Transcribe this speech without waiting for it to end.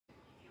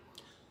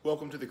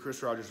Welcome to the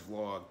Chris Rogers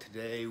vlog.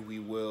 Today we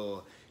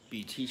will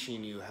be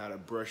teaching you how to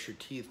brush your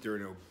teeth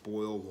during a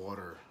boil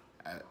water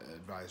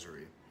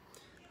advisory.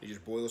 You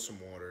just boil some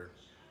water,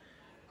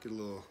 get a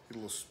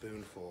little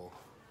spoonful,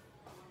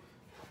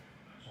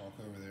 walk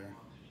over there,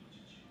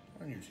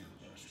 on your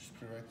toothbrush, just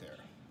put it right there.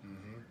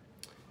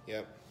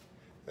 Yep.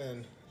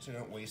 Then, so you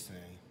don't waste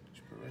any,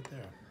 just put it right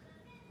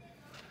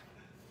there.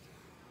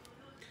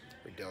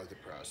 Very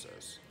delicate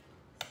process.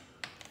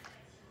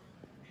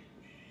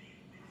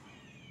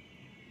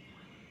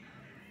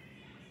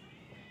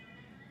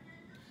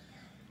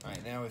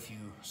 Alright, now if you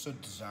so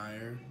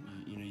desire,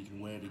 you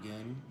can wet it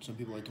again. Some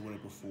people like to wet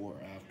it before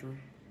or after.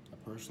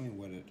 I personally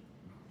wet it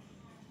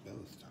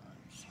both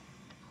times.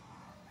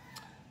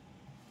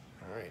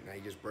 Alright, now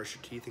you just brush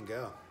your teeth and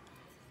go.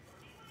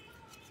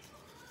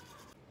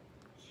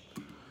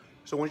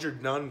 So once you're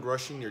done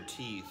brushing your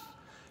teeth,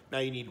 now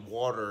you need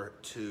water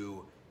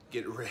to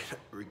get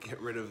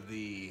rid of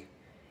the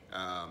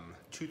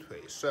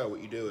toothpaste. So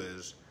what you do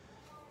is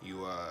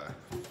you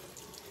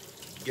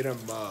get a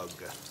mug.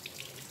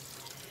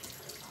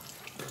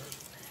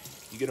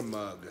 You get a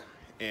mug,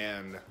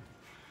 and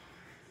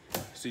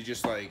so you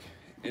just like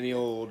any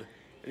old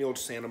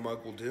Santa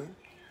mug will do.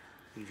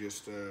 You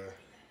just get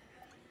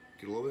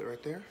a little bit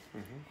right there.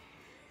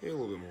 Get a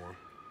little bit more.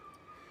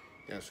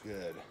 That's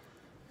good.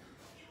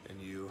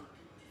 And you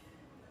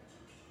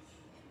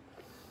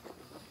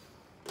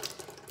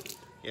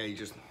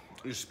just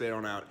spit it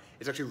on out.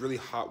 It's actually really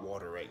hot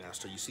water right now,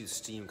 so you see the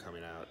steam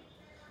coming out.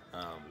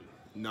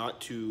 Not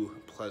too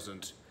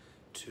pleasant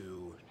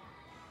to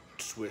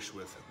swish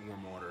with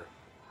warm water.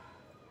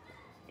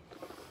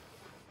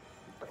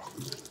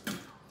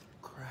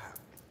 Crap.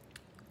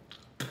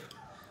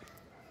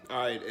 All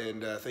right,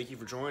 and thank you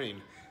for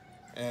joining.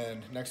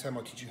 And next time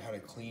I'll teach you how to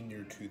clean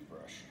your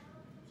toothbrush.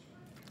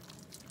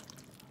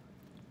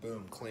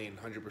 Boom, clean,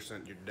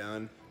 100%. You're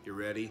done. You're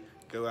ready.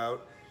 Go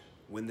out,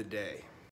 win the day.